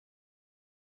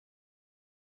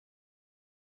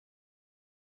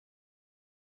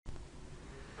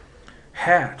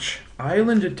Hatch,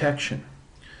 island detection.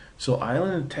 So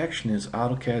island detection is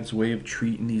AutoCAD's way of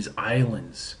treating these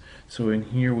islands. So in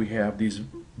here we have these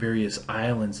various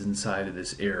islands inside of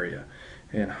this area.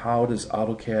 And how does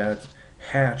AutoCAD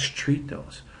hatch treat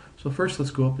those? So first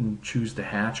let's go up and choose the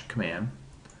hatch command.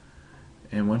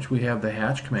 And once we have the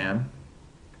hatch command,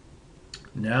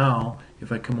 now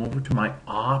if I come over to my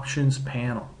options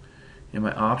panel, in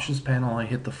my options panel I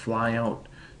hit the fly out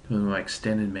to my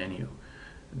extended menu.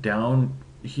 Down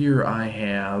here I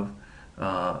have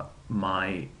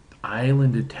my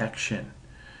island detection,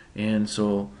 and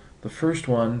so the first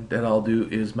one that I'll do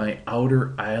is my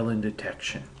outer island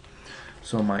detection.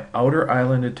 So my outer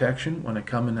island detection, when I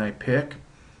come and I pick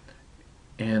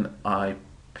in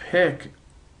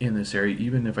this area,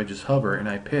 even if I just hover and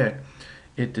I pick,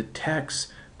 it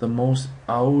detects the most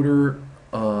outer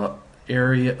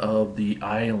area of the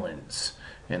islands,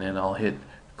 and then I'll hit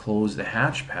close the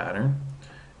hatch pattern,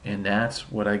 and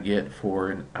that's what I get for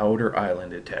an outer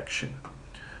island detection.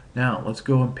 Now let's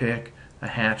go and pick a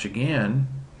hatch again,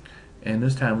 and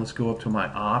this time let's go up to my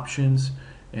options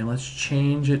and let's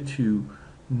change it to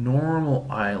normal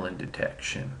island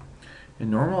detection.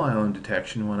 In normal island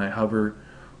detection, when I hover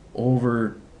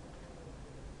over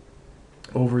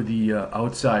the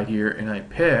outside here and I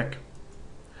pick,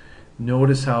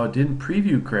 notice how it didn't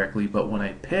preview correctly, but when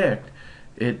I picked,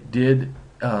 it did,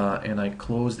 and I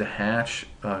close the hatch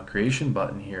creation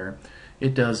button here,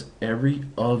 it does every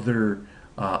other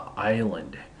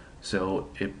island. So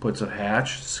it puts a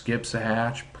hatch, skips a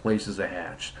hatch, places a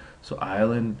hatch. So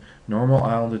normal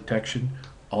island detection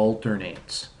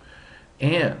alternates.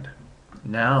 And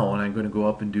now when I'm going to go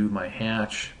up and do my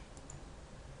hatch,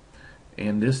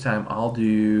 and this time I'll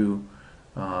do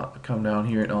come down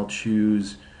here and I'll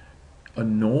choose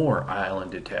ignore island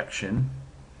detection.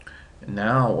 And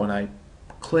now when I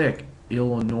click,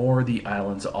 it'll ignore the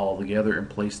islands altogether and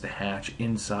place the hatch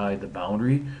inside the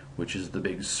boundary, which is the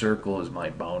big circle is my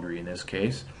boundary in this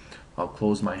case. I'll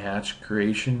close my hatch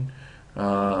creation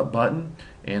button,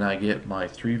 and I get my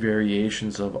 3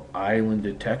 variations of island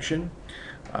detection.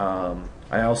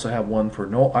 I also have one for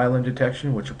no island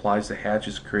detection, which applies to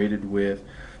hatches created with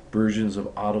versions of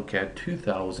AutoCAD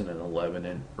 2011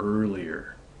 and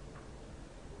earlier.